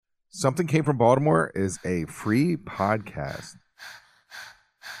Something Came from Baltimore is a free podcast.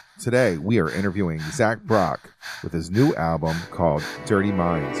 Today, we are interviewing Zach Brock with his new album called Dirty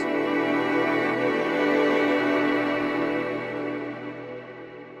Minds.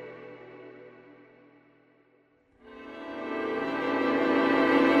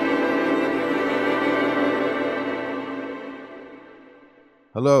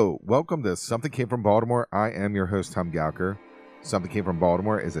 Hello, welcome to Something Came from Baltimore. I am your host, Tom Gauker. Something Came from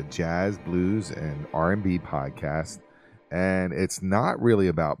Baltimore is a jazz, blues, and R&B podcast, and it's not really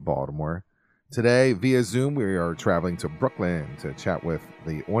about Baltimore. Today, via Zoom, we are traveling to Brooklyn to chat with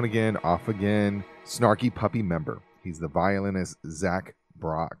the on-again, off-again, Snarky Puppy member. He's the violinist Zach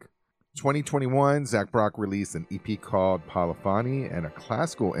Brock. 2021, Zach Brock released an EP called Polyphony and a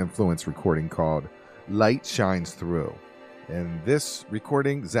classical influence recording called Light Shines Through. In this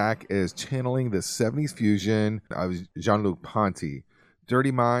recording, Zach is channeling the 70s fusion of Jean-Luc Ponty.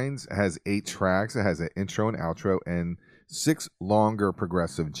 Dirty Minds has 8 tracks. It has an intro and outro and 6 longer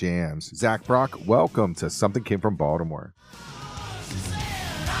progressive jams. Zach Brock, welcome to Something Came from Baltimore.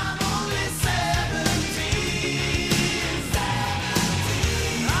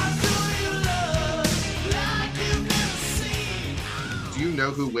 Do you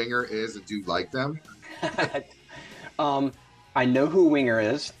know who Winger is and do you like them? I know who Winger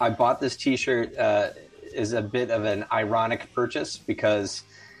is. I bought this t-shirt as a bit of an ironic purchase because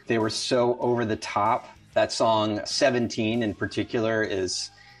they were so over the top. That song 17 in particular is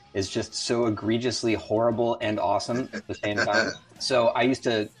just so egregiously horrible and awesome at the same time. So I used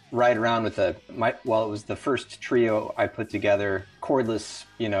to ride around with it was the first trio I put together, cordless,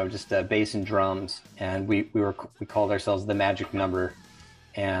 just bass and drums, and we called ourselves the Magic Number,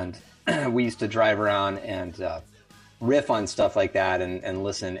 and we used to drive around and riff on stuff like that and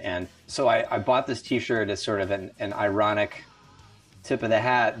listen. And so I bought this t-shirt as sort of an ironic tip of the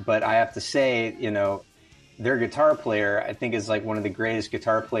hat, but I have to say, their guitar player, I think, is like one of the greatest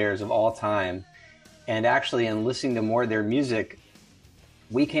guitar players of all time. And actually, in listening to more of their music,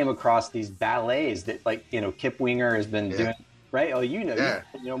 we came across these ballets that, Kip Winger has been doing, right? Oh, you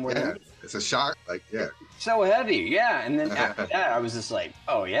know more than me. It's a shock, So heavy, yeah. And then after that, I was just like,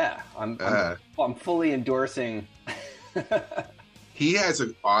 oh yeah, I'm fully endorsing. He has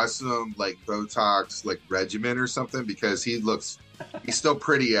an awesome Botox regimen or something because he's still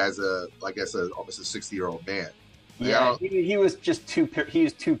pretty as almost a 60-year-old man. Yeah, he was just too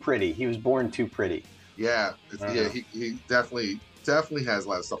pretty. He was born too pretty. Yeah, he definitely has a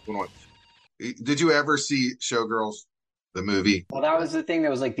lot of stuff going on. Did you ever see Showgirls, the movie? Well, that was the thing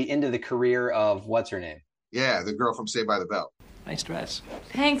that was the end of the career of what's her name? Yeah, the girl from Saved by the Bell. Nice dress.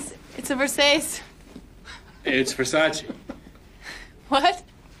 Thanks. It's a Versace. It's Versace. What?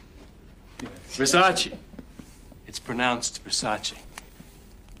 Versace. It's pronounced Versace.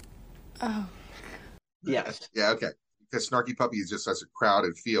 Oh. Yes. Yeah, okay. Because Snarky Puppy is just such a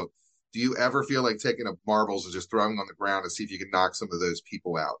crowded field. Do you ever feel like taking up marbles and just throwing them on the ground to see if you can knock some of those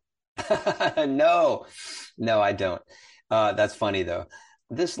people out? No, I don't. That's funny, though.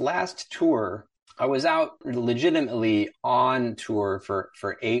 This last tour, I was out legitimately on tour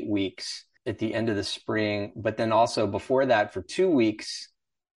for 8 weeks at the end of the spring, but then also before that for 2 weeks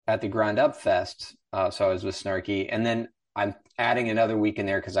at the Grind Up Fest. So I was with Snarky, and then I'm adding another week in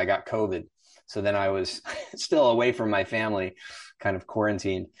there because I got COVID. So then I was still away from my family, kind of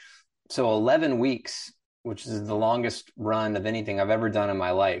quarantined. So 11 weeks, which is the longest run of anything I've ever done in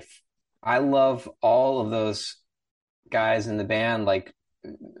my life. I love all of those guys in the band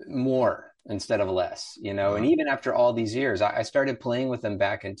more instead of less, and even after all these years, I started playing with them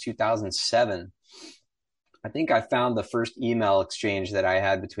back in 2007. I think I found the first email exchange that I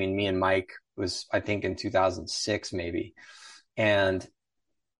had between me and Mike was, I think, in 2006, maybe. And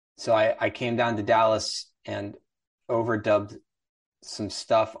so I came down to Dallas and overdubbed some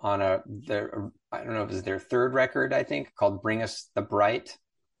stuff on I don't know if it was their third record, I think, called Bring Us the Bright.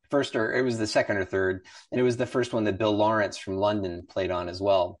 It was the second or third, and it was the first one that Bill Lawrence from London played on as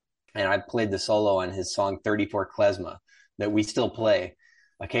well. And I played the solo on his song 34 Klezmer that we still play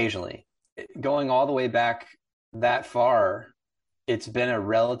occasionally. Going all the way back that far, it's been a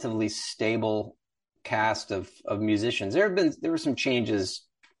relatively stable cast of musicians. There were some changes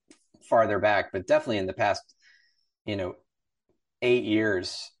farther back, but definitely in the past, 8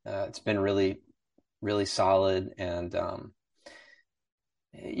 years, it's been really, really solid. And,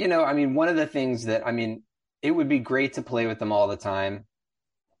 one of the things that, it would be great to play with them all the time,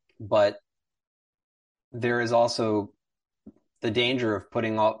 but there is also the danger of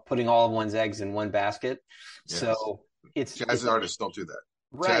putting all of one's eggs in one basket. Yes. So jazz artists don't do that.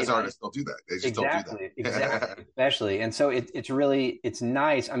 Right. Jazz artists don't do that. They just don't do that. Exactly, especially. And so it's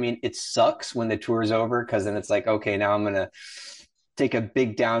nice. I mean, it sucks when the tour's over because then it's like, okay, now I'm gonna take a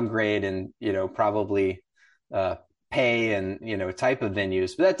big downgrade and probably pay and type of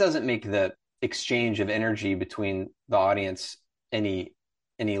venues, but that doesn't make the exchange of energy between the audience any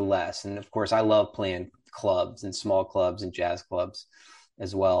less. And of course, I love playing clubs and small clubs and jazz clubs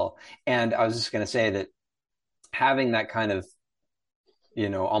as well. And I was just going to say that having that kind of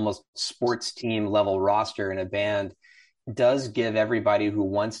almost sports team level roster in a band does give everybody who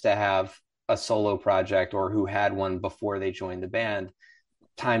wants to have a solo project or who had one before they joined the band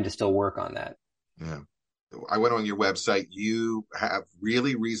time to still work on that. Yeah. I went on your website. You have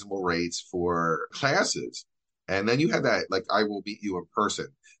really reasonable rates for classes. And then you had that, like, I will meet you in person.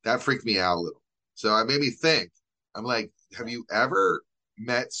 That freaked me out a little. So it made me think, I'm like, have you ever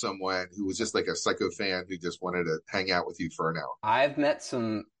met someone who was just like a psycho fan who just wanted to hang out with you for an hour? I've met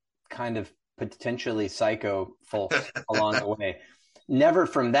some kind of potentially psycho folks along the way. Never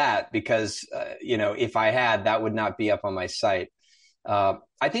from that, because, if I had, that would not be up on my site.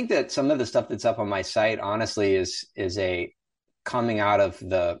 I think that some of the stuff that's up on my site, honestly, is a coming out of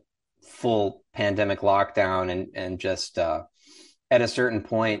the full pandemic lockdown and just at a certain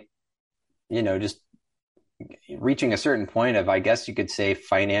point, just reaching a certain point of, I guess you could say,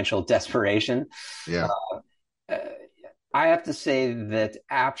 financial desperation. Yeah. I have to say that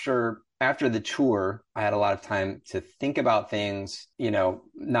after the tour, I had a lot of time to think about things,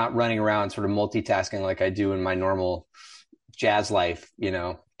 not running around sort of multitasking like I do in my normal jazz life,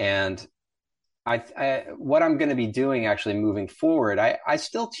 and I what I'm going to be doing actually moving forward, I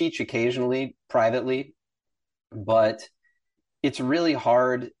still teach occasionally privately, but it's really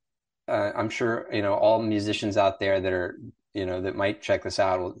hard. I'm sure, all musicians out there that are, that might check this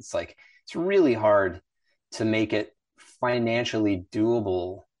out, it's like, it's really hard to make it financially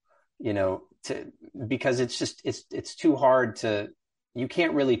doable, because it's just, it's too hard to, you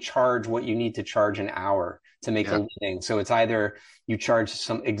can't really charge what you need to charge an hour to make a living. So it's either you charge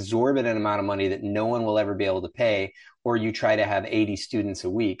some exorbitant amount of money that no one will ever be able to pay, or you try to have 80 students a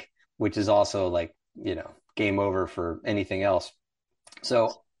week, which is also like, game over for anything else.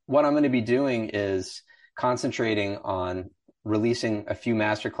 So what I'm going to be doing is concentrating on releasing a few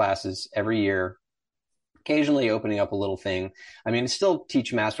master classes every year, occasionally opening up a little thing. I mean, I still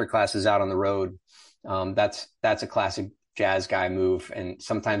teach master classes out on the road. That's a classic jazz guy move. And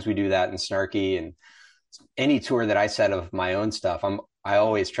sometimes we do that in Snarky, and any tour that I set of my own stuff, I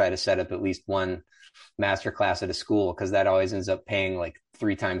always try to set up at least one master class at a school, because that always ends up paying like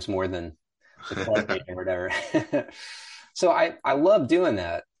 3 times more than the club rate or whatever. So I love doing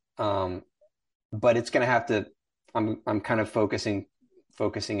that. But it's going to have to, I'm kind of focusing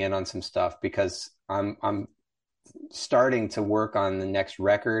in on some stuff, because I'm starting to work on the next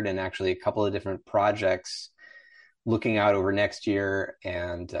record and actually a couple of different projects looking out over next year,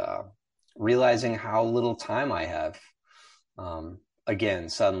 and realizing how little time I have. Again,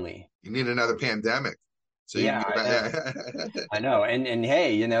 suddenly. You need another pandemic. So yeah, I know. And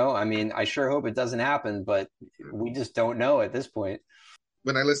hey, I mean, I sure hope it doesn't happen, but we just don't know at this point.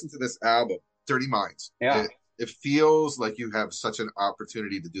 When I listen to this album, Dirty Minds, it feels like you have such an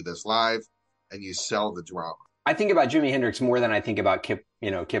opportunity to do this live, and you sell the drama. I think about Jimi Hendrix more than I think about Kip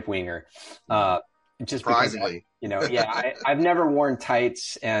Winger. Just surprisingly, because, I've never worn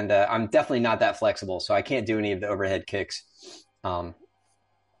tights, and I'm definitely not that flexible, so I can't do any of the overhead kicks.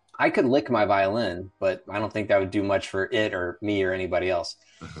 I could lick my violin, but I don't think that would do much for it or me or anybody else.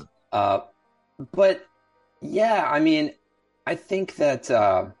 But yeah, I mean, I think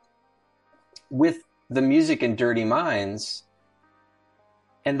that with the music in Dirty Minds,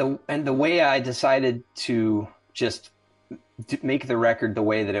 and the way I decided to just make the record the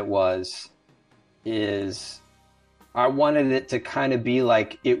way that it was, is I wanted it to kind of be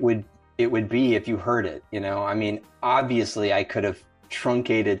like it would be if you heard it. I mean, obviously I could have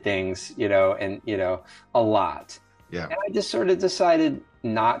truncated things, and a lot. Yeah. And I just sort of decided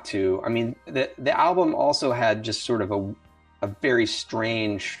not to. I mean, the album also had just sort of a very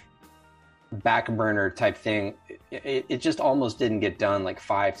strange back burner type thing. It just almost didn't get done like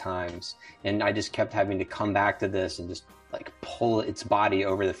 5 times, and I just kept having to come back to this and just like pull its body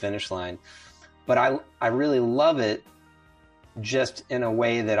over the finish line. But I really love it, just in a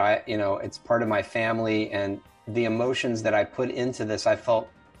way that it's part of my family, and the emotions that I put into this, I felt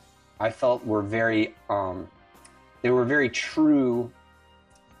were very, they were very true.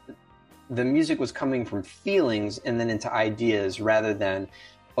 The music was coming from feelings and then into ideas, rather than,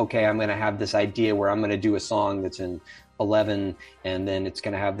 okay, I'm going to have this idea where I'm going to do a song that's in 11 and then it's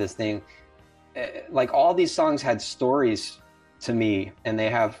going to have this thing. Like, all these songs had stories to me, and they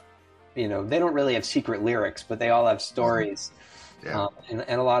have, they don't really have secret lyrics, but they all have stories. Yeah. And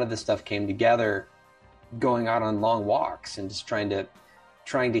a lot of this stuff came together going out on long walks and just trying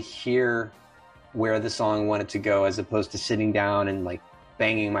to hear where the song wanted to go, as opposed to sitting down and like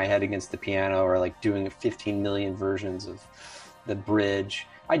banging my head against the piano or like doing 15 million versions of the bridge.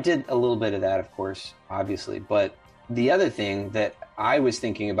 I did a little bit of that, of course, obviously, but the other thing that I was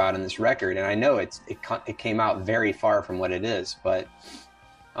thinking about in this record, and I know it came out very far from what it is, but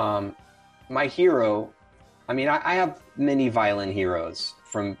my hero, I have many violin heroes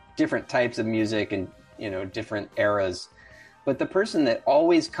from different types of music and, different eras, but the person that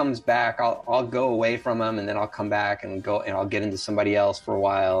always comes back, I'll go away from him and then I'll come back and I'll get into somebody else for a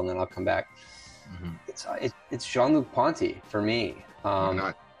while and then I'll come back. Mm-hmm. It's Jean-Luc Ponty for me.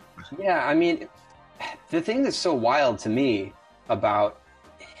 Yeah, the thing that's so wild to me about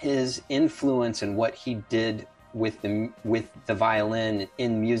his influence and what he did with the violin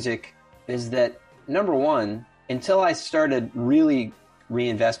in music is that, number one, until I started really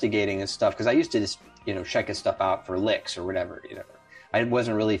reinvestigating his stuff, because I used to just, check his stuff out for licks or whatever, I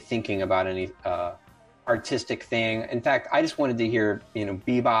wasn't really thinking about any artistic thing. In fact, I just wanted to hear,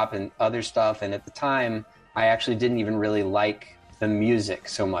 bebop and other stuff. And at the time, I actually didn't even really like the music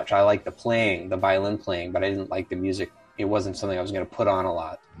so much. I liked the violin playing, but I didn't like the music. It wasn't something I was going to put on a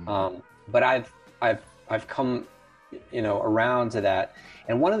lot. But I've come, around to that.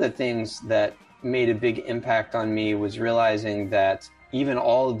 And one of the things that made a big impact on me was realizing that even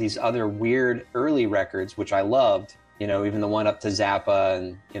all of these other weird early records, which I loved, even the one up to Zappa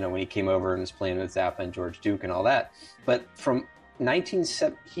and, when he came over and was playing with Zappa and George Duke and all that. But from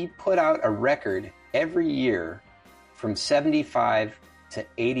 1970, he put out a record every year from 75 to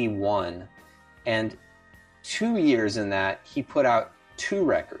 81. And 2 years in that, he put out 2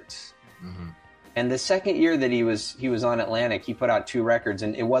 records. Mm-hmm. And the second year that he was on Atlantic, he put out 2 records,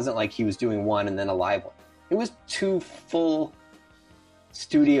 and it wasn't like he was doing one and then a live one. It was 2 full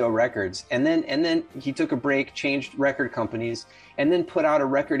studio records. And then he took a break, changed record companies, and then put out a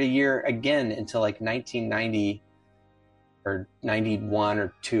record a year again until like 1990 or 91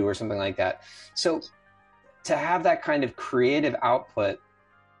 or 2 or something like that. So to have that kind of creative output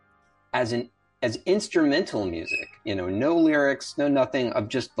as instrumental music, no lyrics, no nothing, of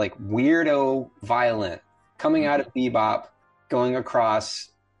just like weirdo violin coming out of bebop, going across,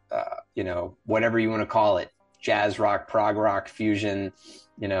 whatever you want to call it, jazz rock, prog rock, fusion,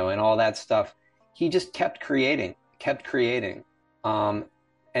 and all that stuff. He just kept creating. And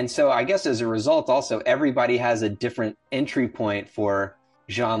so I guess as a result, also, everybody has a different entry point for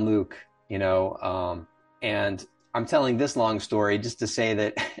Jean-Luc, and I'm telling this long story just to say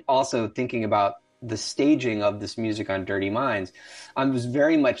that also thinking about the staging of this music on Dirty Minds, I was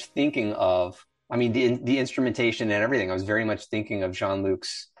very much thinking of, the instrumentation and everything. I was very much thinking of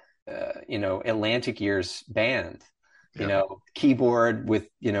Jean-Luc's, Atlantic Years band, keyboard with,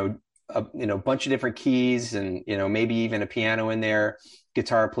 a bunch of different keys and, maybe even a piano in there,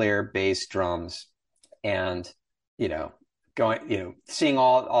 guitar player, bass, drums, and, seeing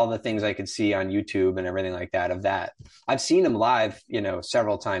all the things I could see on YouTube and everything like that of that. I've seen him live,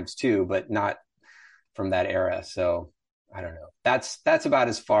 several times too, but not from that era. So I don't know. That's about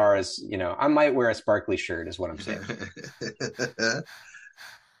as far as, I might wear a sparkly shirt is what I'm saying.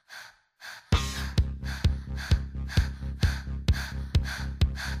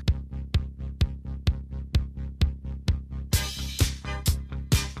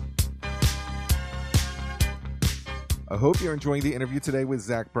 I hope you're enjoying the interview today with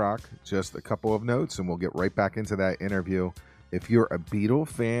Zach Brock. Just a couple of notes and we'll get right back into that interview. If you're a Beatle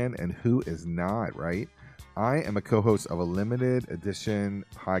fan, and who is not, right? I am a co-host of a limited edition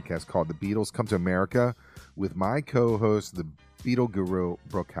podcast called The Beatles Come to America with my co-host, the Beatle guru,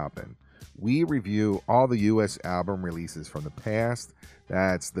 Brooke Halpin. We review all the U.S. album releases from the past.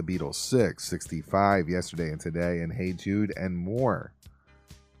 That's The Beatles 6, 65, Yesterday and Today, and Hey Jude, and more.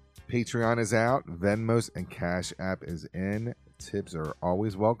 Patreon is out, Venmos and Cash App is in. Tips are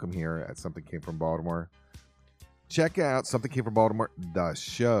always welcome here at Something Came From Baltimore. Check out Something Came From Baltimore, the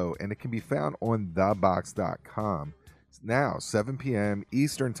show, and it can be found on thebox.com. It's now 7 p.m.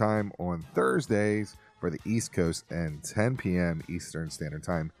 Eastern Time on Thursdays for the East Coast and 10 p.m. Eastern Standard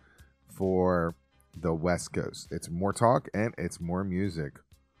Time for the West Coast. It's more talk and it's more music.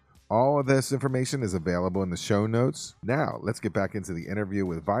 All of this information is available in the show notes. Now, let's get back into the interview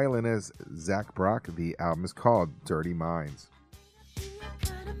with violinist Zach Brock. The album is called Dirty Minds.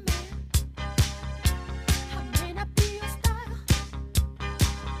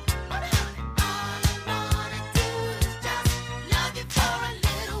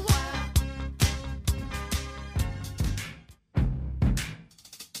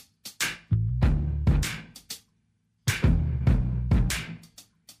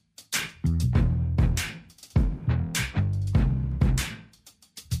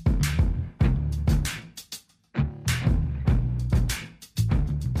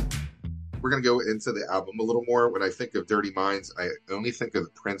 gonna go into the album a little more. When I think of Dirty Minds, I only think of the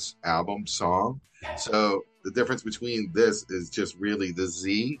Prince album song. So the difference between this is just really the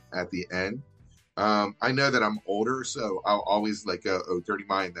Z at the end. I know that I'm older, so I'll always like go, oh, Dirty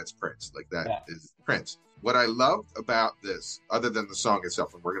Mind, that's Prince. Like that is Prince. What I loved about this, other than the song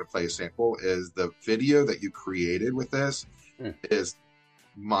itself, and we're going to play a sample, is the video that you created with this is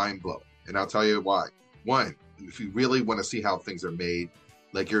mind-blowing. And I'll tell you why. One, if you really want to see how things are made,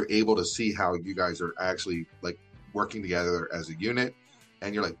 like you're able to see how you guys are actually like working together as a unit.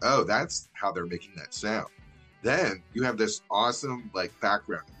 And you're like, oh, that's how they're making that sound. Then you have this awesome like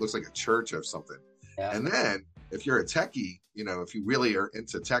background. It looks like a church of something. Yeah. And then if you're a techie, you know, if you really are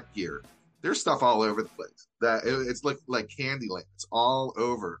into tech gear, there's stuff all over the place. That it's like Candyland. It's all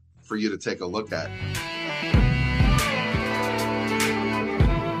over for you to take a look at.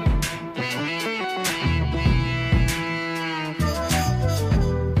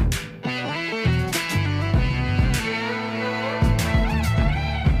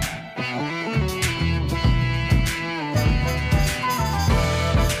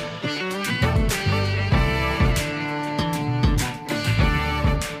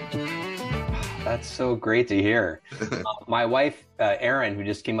 That's so great to hear. My wife, Erin, who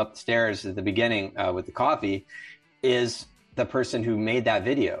just came up the stairs at the beginning with the coffee, is the person who made that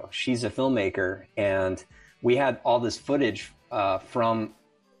video. She's a filmmaker, and we had all this footage from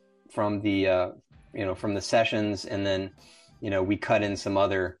the from the sessions, and then we cut in some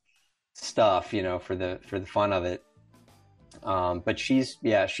other stuff for the fun of it. But she's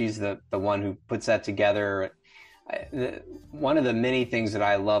the one who puts that together. One of the many things that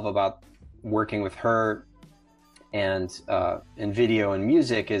I love about working with her and in video and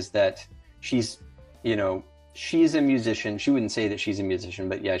music is that she's a musician. She wouldn't say that she's a musician,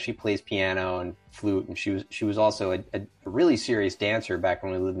 but yeah, she plays piano and flute, and she was also a really serious dancer back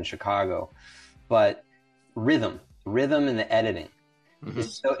when we lived in Chicago. But rhythm and the editing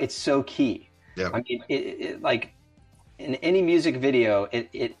it's so key. Yeah. I mean, it like in any music video,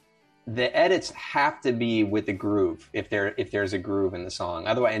 the edits have to be with the groove if there's a groove in the song.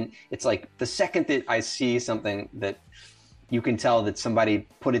 Otherwise, and it's like the second that I see something that you can tell that somebody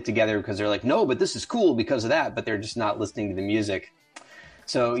put it together because they're like, no, but this is cool because of that, but they're just not listening to the music.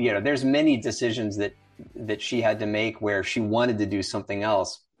 So, there's many decisions that she had to make where she wanted to do something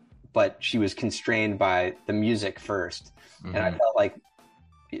else, but she was constrained by the music first. Mm-hmm. And I felt like,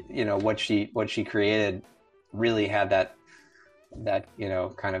 what she created really had that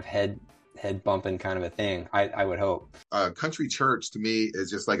kind of head bumping kind of a thing. I would hope. Country Church to me is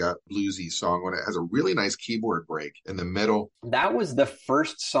just like a bluesy song when it has a really nice keyboard break in the middle. That was the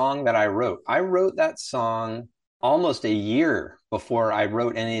first song that I wrote. I wrote that song almost a year before I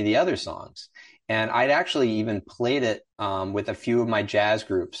wrote any of the other songs. And I'd actually even played it with a few of my jazz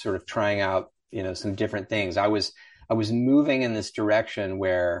groups, sort of trying out, some different things. I was moving in this direction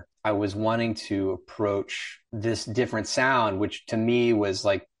where I was wanting to approach this different sound, which to me was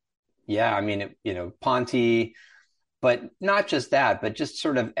like, Ponty, but not just that, but just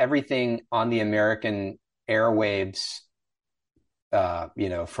sort of everything on the American airwaves,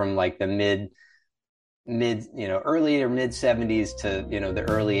 from like the early or mid 70s to, the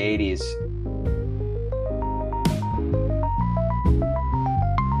early 80s.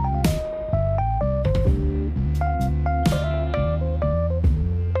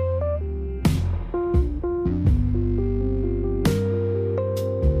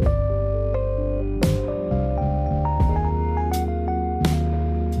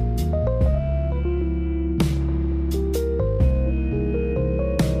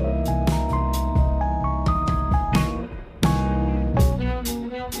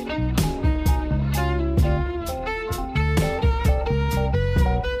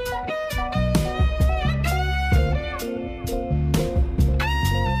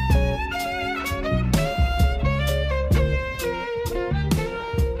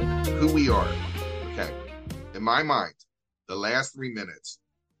 My mind, the last 3 minutes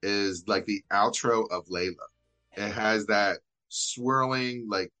is like the outro of Layla. It has that swirling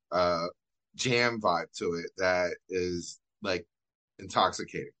like jam vibe to it that is like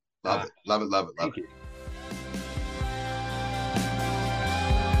intoxicating. Love it. Thank you.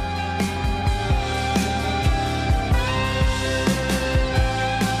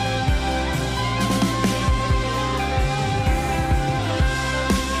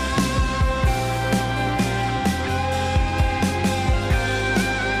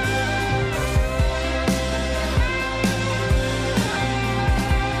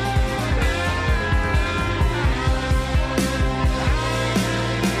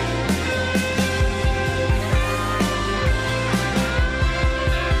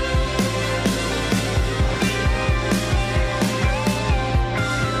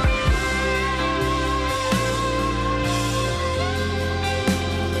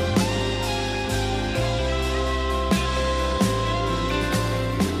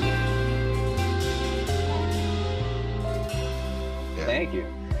 Thank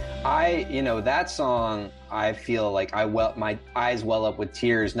you. That song, I feel like my eyes well up with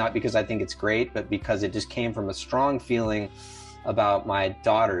tears, not because I think it's great, but because it just came from a strong feeling about my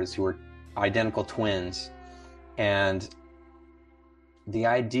daughters who were identical twins. And the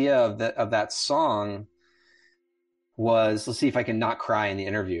idea of that song was, let's see if I can not cry in the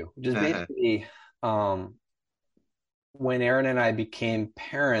interview, which is basically, when Aaron and I became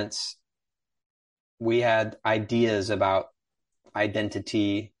parents, we had ideas about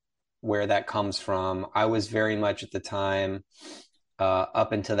identity, where that comes from. I was very much at the time,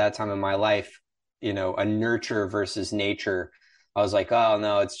 up until that time in my life, a nurture versus nature. I was like, oh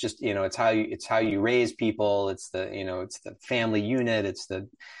no, it's just, it's how you raise people. It's it's the family unit. It's the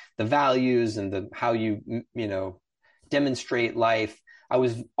values and how you, demonstrate life. I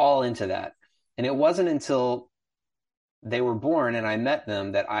was all into that. And it wasn't until they were born and I met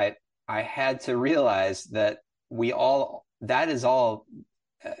them that I had to realize that that is all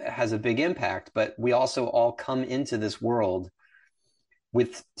has a big impact, but we also all come into this world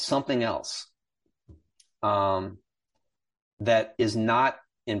with something else that is not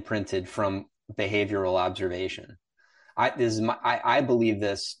imprinted from behavioral observation. I believe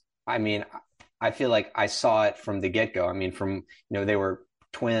this. I mean, I feel like I saw it from the get-go. I mean, they were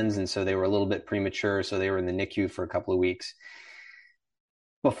twins, and so they were a little bit premature, so they were in the NICU for a couple of weeks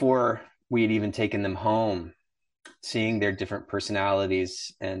before we had even taken them home, seeing their different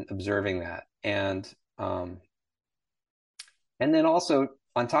personalities and observing that. And then also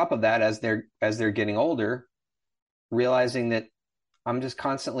on top of that, as they're getting older, realizing that I'm just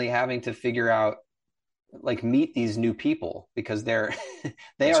constantly having to figure out, like, meet these new people because they are who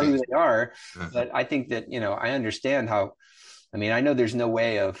they are. But I think that, I understand how, I know there's no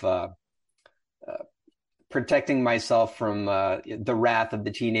way of protecting myself from the wrath of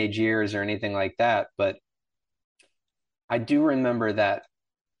the teenage years or anything like that. But I do remember that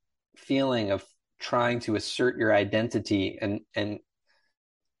feeling of trying to assert your identity and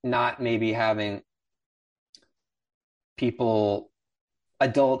not maybe having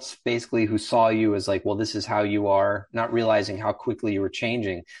adults basically who saw you as like, well, this is how you are, not realizing how quickly you were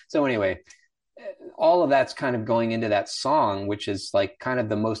changing. So anyway, all of that's kind of going into that song, which is like kind of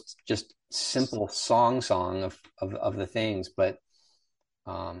the most just simple song of the things. But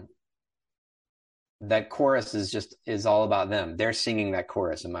that chorus is all about them. They're singing that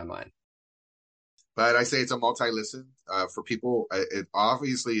chorus in my mind. But I say it's a multi-listen for people. It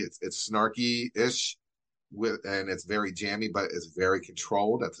obviously it's snarky-ish, and it's very jammy, but it's very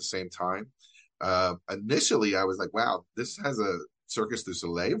controlled at the same time. Initially, I was like, wow, this has a Circus du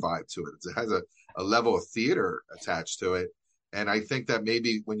Soleil vibe to it. It has a level of theater attached to it. And I think that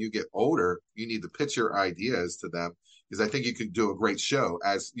maybe when you get older, you need to pitch your ideas to them, because I think you could do a great show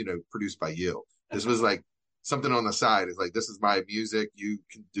as, produced by you. This was like something on the side. It's like, this is my music. You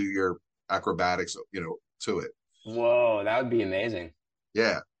can do your acrobatics, to it. Whoa, that would be amazing.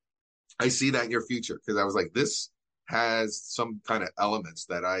 Yeah. I see that in your future, because I was like, this has some kind of elements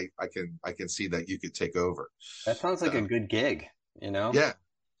that I can see that you could take over. That sounds like a good gig, Yeah,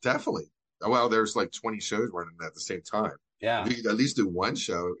 definitely. Well, there's like 20 shows running at the same time. Yeah. If you could at least do one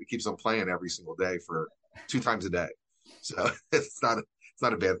show, it keeps them playing every single day for 2 times a day. So it's not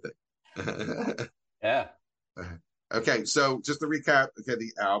a bad thing. Yeah. Okay, so just to recap,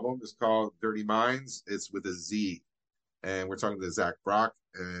 the album is called Dirty Minds. It's with a Z, and we're talking to Zach Brock,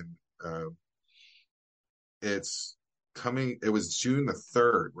 and it's coming. It was June the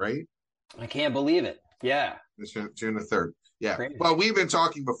 3rd, right? I can't believe it. Yeah. It's June the 3rd. Yeah. Crazy. Well, we've been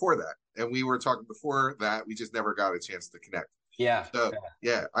talking before that, and we were talking before that. We just never got a chance to connect. Yeah. So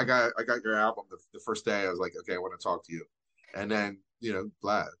yeah, I got your album the first day. I was like, okay, I want to talk to you, and then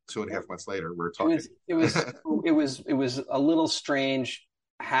 2.5 months later, we're talking. It was a little strange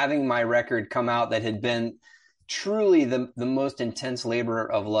having my record come out that had been truly the most intense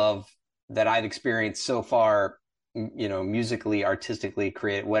labor of love that I've experienced so far, musically, artistically,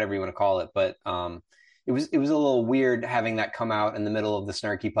 creative, whatever you want to call it. But it was a little weird having that come out in the middle of the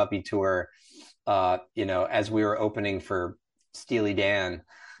Snarky Puppy tour, as we were opening for Steely Dan.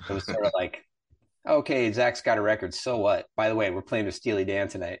 It was sort of like, okay, Zach's got a record, so what? By the way, we're playing with Steely Dan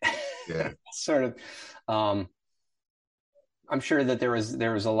tonight. Yeah. Sort of. I'm sure that there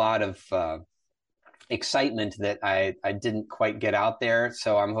was a lot of excitement that I didn't quite get out there.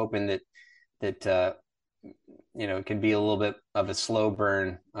 So I'm hoping that it can be a little bit of a slow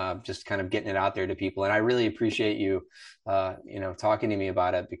burn, just kind of getting it out there to people. And I really appreciate you, talking to me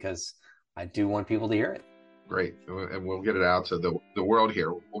about it, because I do want people to hear it. Great. And we'll get it out to the world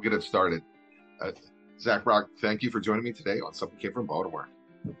here. We'll get it started. Zach Brock, thank you for joining me today on Something Came from Baltimore.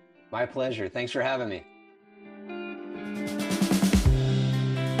 My pleasure. Thanks for having me.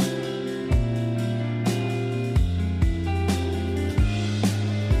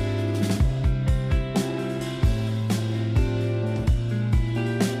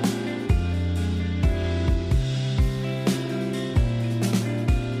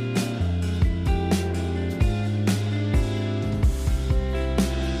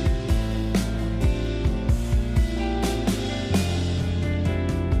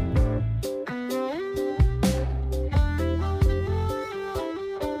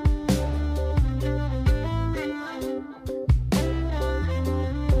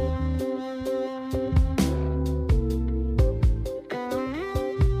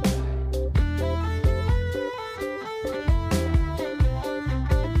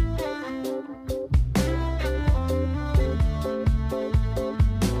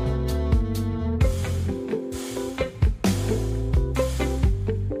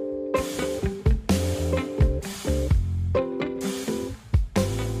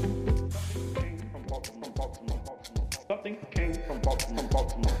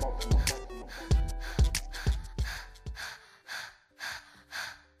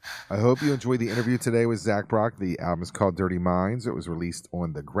 hope you enjoyed the interview today with Zach Brock. The album is called Dirty Minds. It was released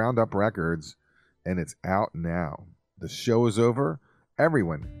on the Ground Up Records, and it's out now. The show is over.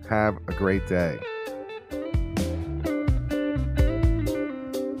 Everyone, have a great day.